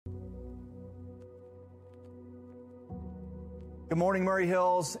Good morning, Murray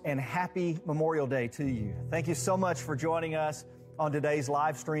Hills, and happy Memorial Day to you. Thank you so much for joining us on today's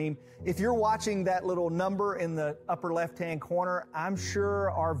live stream. If you're watching that little number in the upper left-hand corner, I'm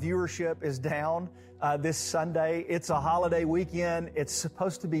sure our viewership is down this Sunday. It's a holiday weekend. It's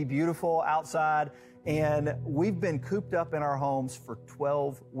supposed to be beautiful outside, and we've been cooped up in our homes for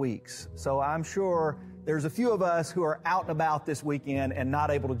 12 weeks. So I'm sure there's a few of us who are out and about this weekend and not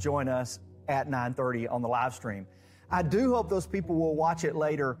able to join us at 9:30 on the live stream. I do hope those people will watch it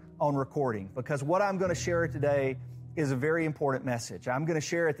later on recording, because what I'm going to share today is a very important message. I'm going to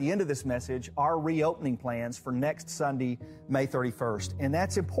share at the end of this message our reopening plans for next Sunday, May 31st. And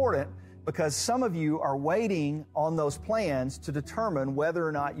that's important because some of you are waiting on those plans to determine whether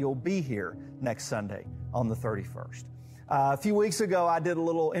or not you'll be here next Sunday on the 31st. A few weeks ago, I did a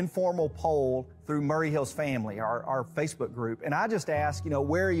little informal poll through Murray Hills Family, our Facebook group, and I just asked,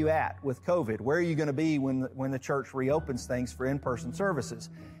 where are you at with COVID? Where are you going to be when the church reopens things for in-person services?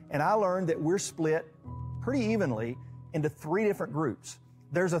 And I learned that we're split pretty evenly into 3 different groups.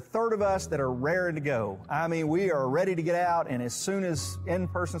 There's a third of us that are raring to go. I mean, we are ready to get out, and as soon as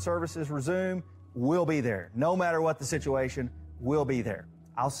in-person services resume, we'll be there. No matter what the situation, we'll be there.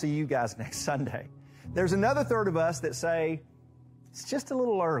 I'll see you guys next Sunday. There's another third of us that say, it's just a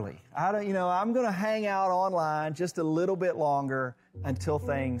little early. I'm going to hang out online just a little bit longer until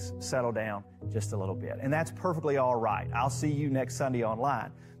things settle down just a little bit. And that's perfectly all right. I'll see you next Sunday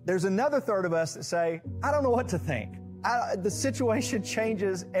online. There's another third of us that say, I don't know what to think. The situation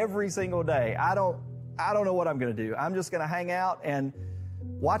changes every single day. I don't know what I'm going to do. I'm just going to hang out and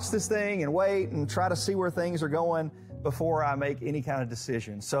watch this thing and wait and try to see where things are going before I make any kind of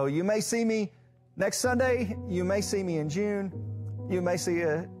decision. So you may see me next Sunday. You may see me in June. You may see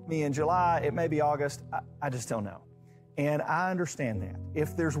me in July. It may be August. I just don't know. And I understand that.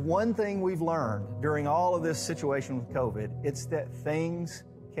 If there's one thing we've learned during all of this situation with COVID, it's that things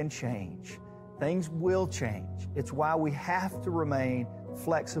can change. Things will change. It's why we have to remain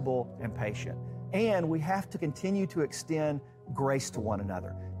flexible and patient. And we have to continue to extend grace to one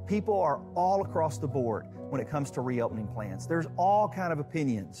another. People are all across the board when it comes to reopening plans. There's all kind of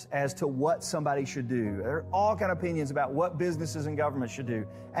opinions as to what somebody should do. There are all kind of opinions about what businesses and governments should do,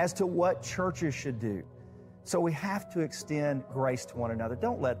 as to what churches should do. So we have to extend grace to one another.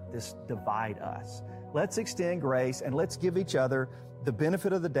 Don't let this divide us. Let's extend grace and let's give each other the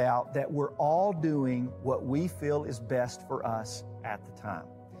benefit of the doubt that we're all doing what we feel is best for us at the time.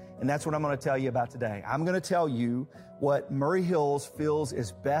 And that's what I'm going to tell you about today. I'm going to tell you what Murray Hills feels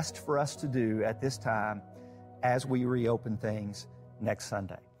is best for us to do at this time as we reopen things next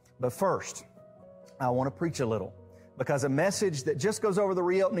Sunday. But first, I want to preach a little, because a message that just goes over the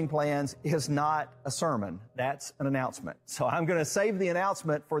reopening plans is not a sermon. That's an announcement. So I'm going to save the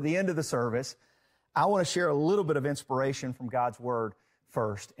announcement for the end of the service. I want to share a little bit of inspiration from God's Word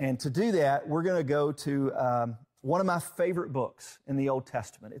first. And to do that, we're going to go to one of my favorite books in the Old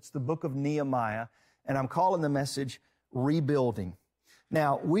Testament. It's the book of Nehemiah, and I'm calling the message Rebuilding.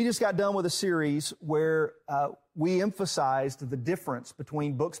 Now, we just got done with a series where we emphasized the difference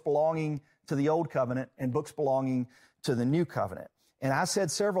between books belonging to the Old Covenant and books belonging to the New Covenant. And I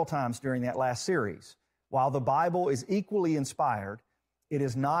said several times during that last series, while the Bible is equally inspired, it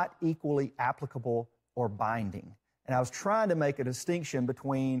is not equally applicable or binding. And I was trying to make a distinction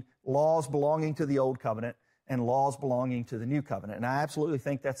between laws belonging to the Old Covenant and laws belonging to the New Covenant. And I absolutely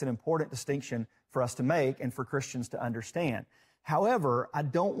think that's an important distinction for us to make and for Christians to understand. However, I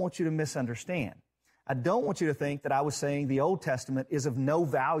don't want you to misunderstand. I don't want you to think that I was saying the Old Testament is of no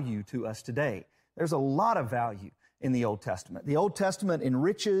value to us today. There's a lot of value in the Old Testament. The Old Testament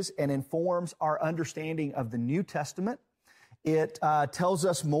enriches and informs our understanding of the New Testament. It tells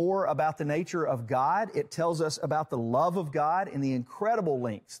us more about the nature of God. It tells us about the love of God and the incredible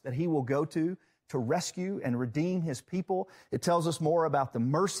lengths that He will go to rescue and redeem His people. It tells us more about the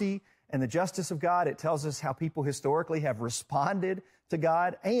mercy and the justice of God. It tells us how people historically have responded to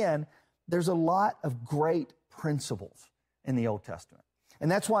God. And there's a lot of great principles in the Old Testament.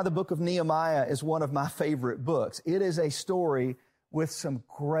 And that's why the book of Nehemiah is one of my favorite books. It is a story with some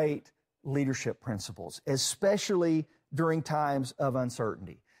great leadership principles, especially during times of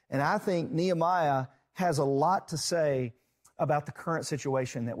uncertainty. And I think Nehemiah has a lot to say about the current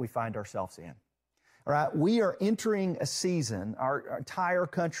situation that we find ourselves in. All right, we are entering a season, our entire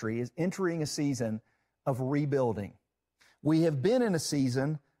country is entering a season of rebuilding. We have been in a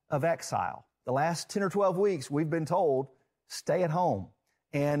season of exile. The last 10 or 12 weeks, we've been told, stay at home.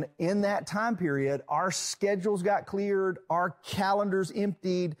 And in that time period, our schedules got cleared, our calendars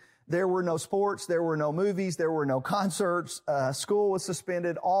emptied. There were no sports, there were no movies, there were no concerts, school was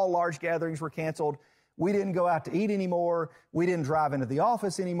suspended, all large gatherings were canceled. We didn't go out to eat anymore. We didn't drive into the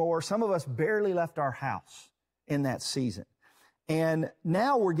office anymore. Some of us barely left our house in that season. And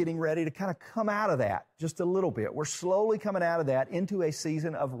now we're getting ready to kind of come out of that just a little bit. We're slowly coming out of that into a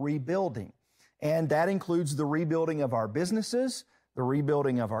season of rebuilding. And that includes the rebuilding of our businesses, the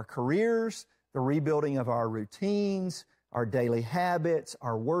rebuilding of our careers, the rebuilding of our routines, our daily habits,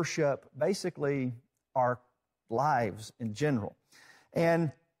 our worship, basically our lives in general.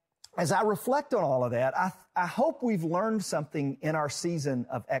 And as I reflect on all of that, I hope we've learned something in our season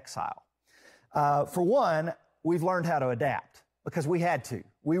of exile. For one, we've learned how to adapt because we had to.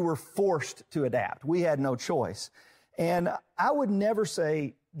 We were forced to adapt. We had no choice. And I would never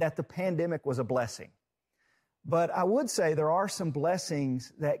say that the pandemic was a blessing, but I would say there are some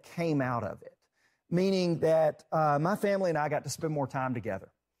blessings that came out of it, meaning that my family and I got to spend more time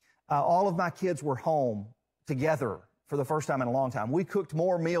together. All of my kids were home together for the first time in a long time. We cooked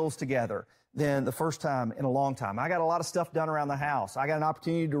more meals together than the first time in a long time. I got a lot of stuff done around the house. I got an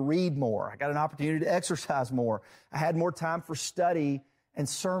opportunity to read more. I got an opportunity to exercise more. I had more time for study and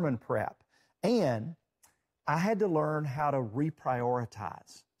sermon prep. And I had to learn how to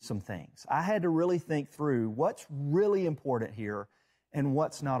reprioritize some things. I had to really think through what's really important here and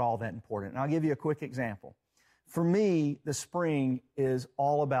what's not all that important. And I'll give you a quick example. For me, the spring is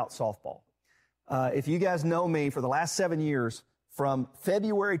all about softball. If you guys know me, for the last 7 years, from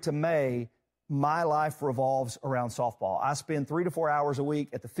February to May, my life revolves around softball. I spend 3 to 4 hours a week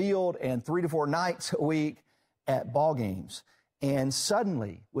at the field and 3 to 4 nights a week at ball games. And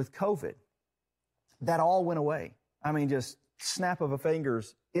suddenly, with COVID, that all went away. I mean, just snap of a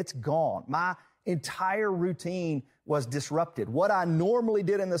fingers, it's gone. My entire routine was disrupted. What I normally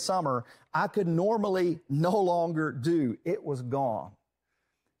did in the summer, I could normally no longer do. It was gone.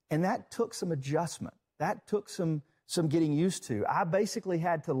 And that took some adjustment. That took some getting used to. I basically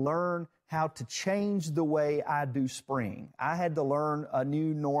had to learn how to change the way I do spring. I had to learn a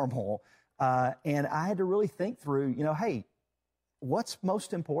new normal. And I had to really think through, hey, what's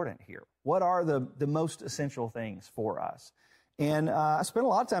most important here? What are the most essential things for us? And I spent a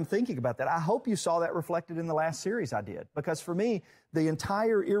lot of time thinking about that. I hope you saw that reflected in the last series I did, because for me, the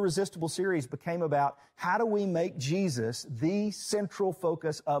entire Irresistible series became about how do we make Jesus the central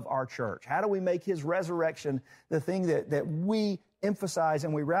focus of our church? How do we make his resurrection the thing that we emphasize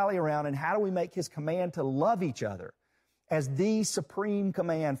and we rally around? And how do we make his command to love each other as the supreme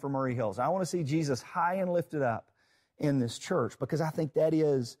command for Murray Hills? I want to see Jesus high and lifted up in this church because I think that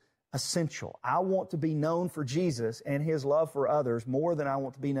is essential. I want to be known for Jesus and his love for others more than I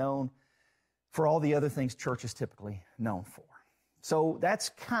want to be known for all the other things church is typically known for. So that's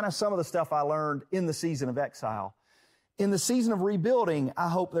kind of some of the stuff I learned in the season of exile. In the season of rebuilding, I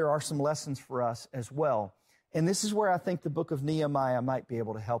hope there are some lessons for us as well. And this is where I think the book of Nehemiah might be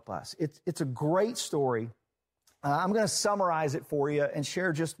able to help us. It's a great story. I'm going to summarize it for you and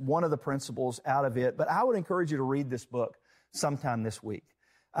share just one of the principles out of it. But I would encourage you to read this book sometime this week.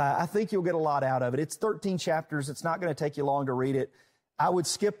 I think you'll get a lot out of it. It's 13 chapters. It's not going to take you long to read it. I would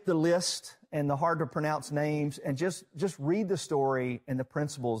skip the list and the hard to pronounce names and just read the story and the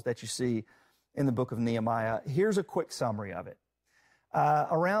principles that you see in the book of Nehemiah. Here's a quick summary of it.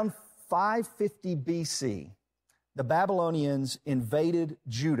 Around 550 BC, the Babylonians invaded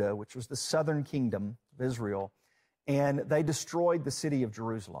Judah, which was the southern kingdom of Israel, and they destroyed the city of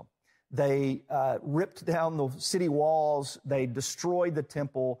Jerusalem. They ripped down the city walls. They destroyed the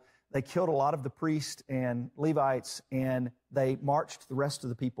temple. They killed a lot of the priests and Levites, and they marched the rest of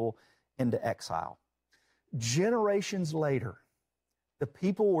the people into exile. Generations later, the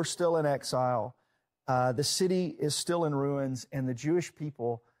people were still in exile. The city is still in ruins, and the Jewish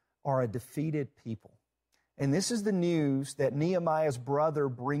people are a defeated people. And this is the news that Nehemiah's brother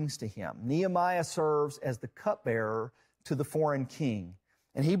brings to him. Nehemiah serves as the cupbearer to the foreign king.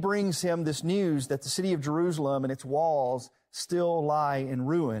 And he brings him this news that the city of Jerusalem and its walls still lie in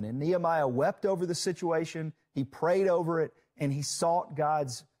ruin. And Nehemiah wept over the situation, he prayed over it, and he sought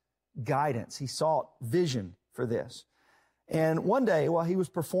God's guidance. He sought vision for this. And one day, while he was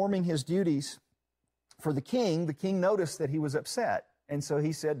performing his duties for the king noticed that he was upset. And so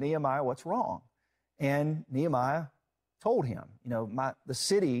he said, Nehemiah, what's wrong? And Nehemiah told him, the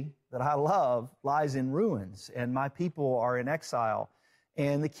city that I love lies in ruins, and my people are in exile.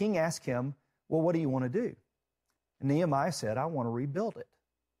 And the king asked him, well, what do you want to do? And Nehemiah said, I want to rebuild it.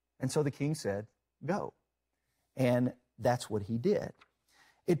 And so the king said, go. And that's what he did.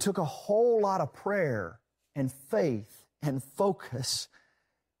 It took a whole lot of prayer and faith and focus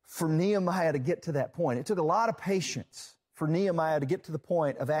for Nehemiah to get to that point. It took a lot of patience for Nehemiah to get to the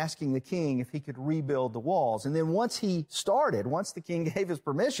point of asking the king if he could rebuild the walls. And then once the king gave his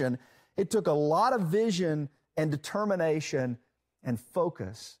permission, It took a lot of vision and determination and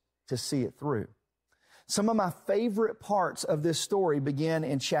focus to see it through. Some of my favorite parts of this story begin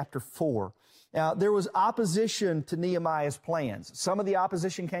in chapter 4. Now, there was opposition to Nehemiah's plans. Some of the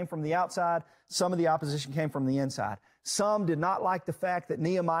opposition came from the outside. Some of the opposition came from the inside. Some did not like the fact that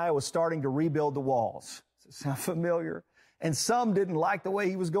Nehemiah was starting to rebuild the walls. Does it sound familiar? And some didn't like the way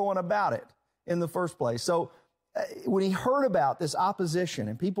he was going about it in the first place. So when he heard about this opposition,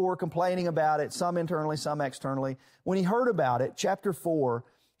 and people were complaining about it, some internally, some externally, when he heard about it, chapter 4,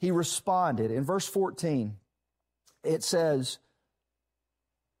 he responded. In verse 14, it says,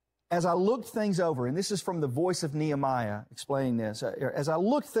 as I looked things over, and this is from the voice of Nehemiah explaining this, as I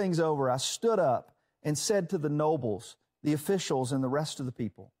looked things over, I stood up and said to the nobles, the officials, and the rest of the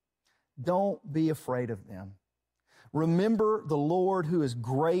people, don't be afraid of them. Remember the Lord who is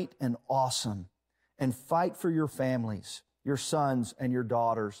great and awesome, and fight for your families, your sons and your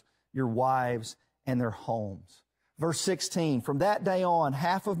daughters, your wives and their homes. Verse 16, from that day on,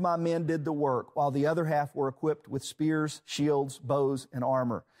 half of my men did the work, while the other half were equipped with spears, shields, bows, and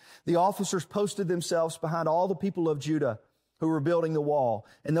armor. The officers posted themselves behind all the people of Judah who were building the wall,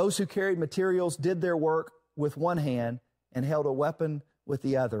 and those who carried materials did their work with one hand and held a weapon with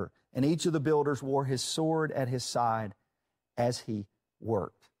the other. And each of the builders wore his sword at his side as he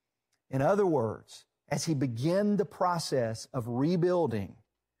worked. In other words, as he began the process of rebuilding,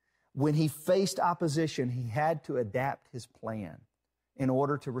 when he faced opposition, he had to adapt his plan in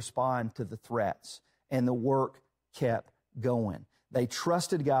order to respond to the threats, and the work kept going. They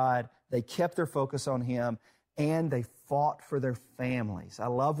trusted God, they kept their focus on Him, and they fought for their families. I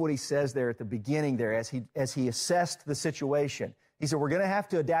love what he says there at the beginning there as he assessed the situation. He said, we're going to have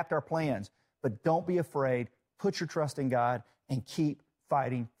to adapt our plans, but don't be afraid. Put your trust in God and keep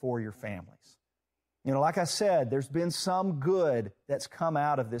fighting for your families. You know, like I said, there's been some good that's come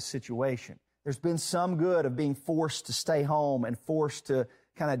out of this situation. There's been some good of being forced to stay home and forced to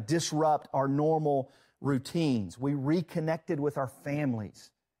kind of disrupt our normal routines. We reconnected with our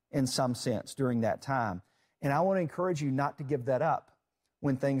families in some sense during that time. And I want to encourage you not to give that up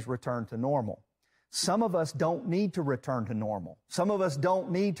when things return to normal. Some of us don't need to return to normal. Some of us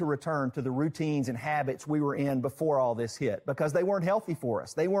don't need to return to the routines and habits we were in before all this hit because they weren't healthy for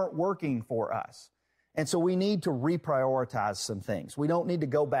us. They weren't working for us. And so we need to reprioritize some things. We don't need to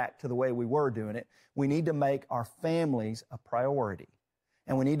go back to the way we were doing it. We need to make our families a priority.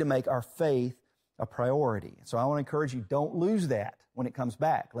 And we need to make our faith a priority. So I want to encourage you, don't lose that when it comes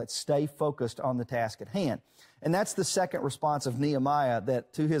back. Let's stay focused on the task at hand. And that's the second response of Nehemiah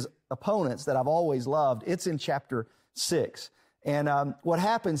that to his opponents that I've always loved. It's in chapter 6. And what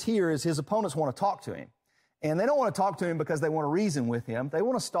happens here is his opponents want to talk to him. And they don't want to talk to him because they want to reason with him. They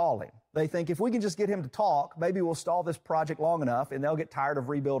want to stall him. They think if we can just get him to talk, maybe we'll stall this project long enough and they'll get tired of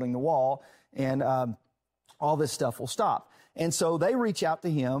rebuilding the wall and all this stuff will stop. And so they reach out to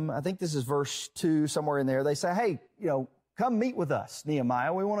him. I think this is verse 2, somewhere in there. They say, hey, come meet with us,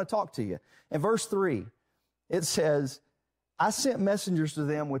 Nehemiah. We want to talk to you. In verse 3, it says, I sent messengers to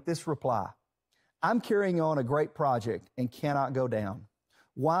them with this reply. I'm carrying on a great project and cannot go down.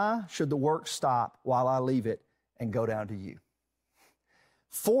 Why should the work stop while I leave it and go down to you?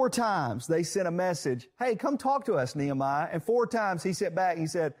 4 times they sent a message, hey, come talk to us, Nehemiah. And 4 times he sent back, he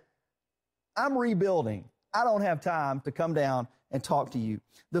said, I'm rebuilding. I don't have time to come down and talk to you.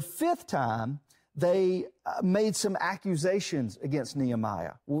 The 5th time, they made some accusations against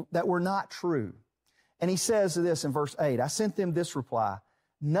Nehemiah that were not true. And he says this in verse 8, I sent them this reply,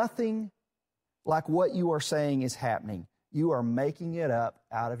 nothing like what you are saying is happening. You are making it up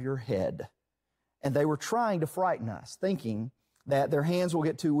out of your head. And they were trying to frighten us, thinking that their hands will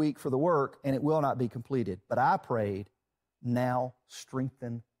get too weak for the work and it will not be completed. But I prayed, now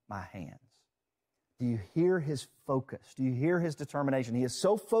strengthen my hands. Do you hear his focus? Do you hear his determination? He is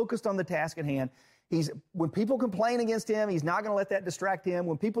so focused on the task at hand. When people complain against him, he's not going to let that distract him.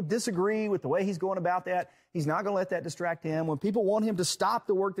 When people disagree with the way he's going about that, he's not going to let that distract him. When people want him to stop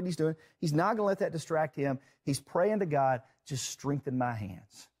the work that he's doing, he's not going to let that distract him. He's praying to God, just strengthen my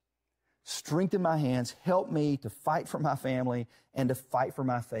hands. Strengthen my hands. Help me to fight for my family and to fight for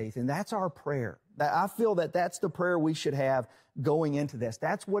my faith. And that's our prayer. I feel that that's the prayer we should have going into this.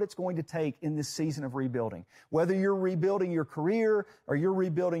 That's what it's going to take in this season of rebuilding. Whether you're rebuilding your career or you're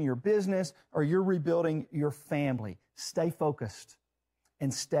rebuilding your business or you're rebuilding your family, stay focused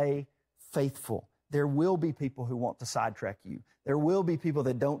and stay faithful. There will be people who want to sidetrack you. There will be people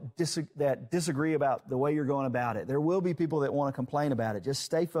that disagree about the way you're going about it. There will be people that want to complain about it. Just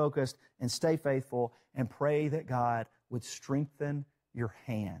stay focused and stay faithful and pray that God would strengthen your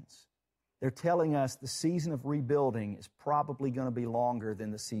hands they're telling us the season of rebuilding is probably going to be longer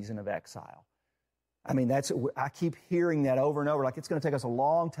than the season of exile. I mean, I keep hearing that over and over, like it's going to take us a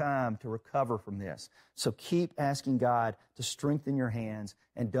long time to recover from this. So keep asking God to strengthen your hands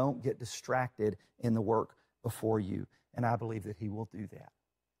and don't get distracted in the work before you. And I believe that He will do that.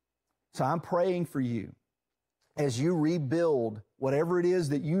 So I'm praying for you as you rebuild whatever it is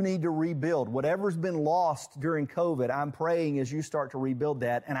that you need to rebuild, whatever's been lost during COVID. I'm praying as you start to rebuild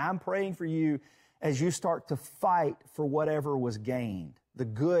that. And I'm praying for you as you start to fight for whatever was gained. The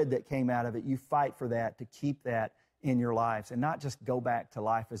good that came out of it, you fight for that, to keep that in your lives and not just go back to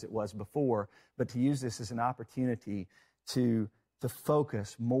life as it was before, but to use this as an opportunity to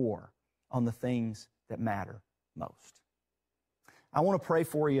focus more on the things that matter most. I want to pray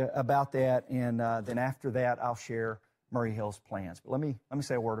for you about that, and then after that, I'll share Murray Hill's plans. But let me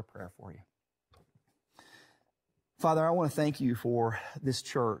say a word of prayer for you. Father, I want to thank you for this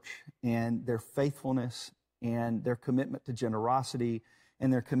church and their faithfulness and their commitment to generosity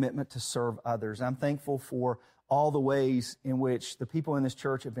and their commitment to serve others. I'm thankful for all the ways in which the people in this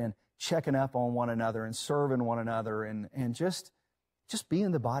church have been checking up on one another and serving one another and just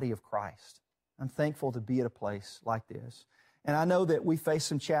being the body of Christ. I'm thankful to be at a place like this. And I know that we face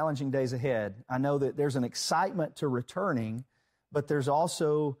some challenging days ahead. I know that there's an excitement to returning, but there's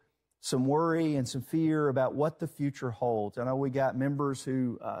also some worry and some fear about what the future holds. I know we got members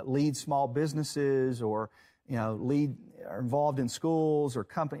who lead small businesses or are involved in schools or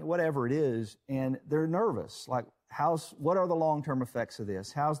company, whatever it is, and they're nervous. Like, what are the long-term effects of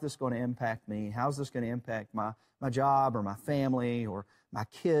this? How's this going to impact me? How's this going to impact my job or my family or my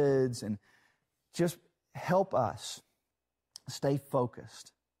kids? And just help us stay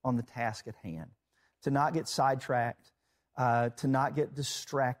focused on the task at hand, to not get sidetracked, to not get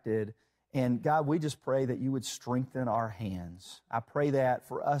distracted. And God, we just pray that you would strengthen our hands. I pray that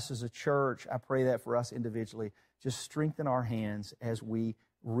for us as a church. I pray that for us individually. Just strengthen our hands as we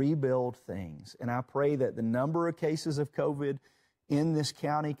rebuild things. And I pray that the number of cases of COVID in this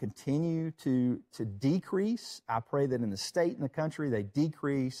county continue to decrease. I pray that in the state and the country they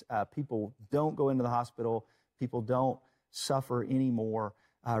decrease. People don't go into the hospital. People don't suffer anymore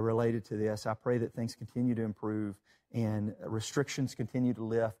related to this. I pray that things continue to improve and restrictions continue to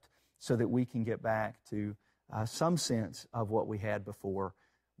lift so that we can get back to some sense of what we had before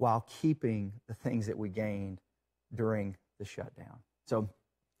while keeping the things that we gained during the shutdown. So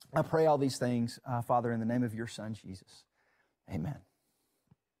I pray all these things, Father, in the name of your Son, Jesus. Amen.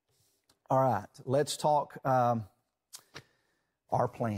 All right, let's talk our plan.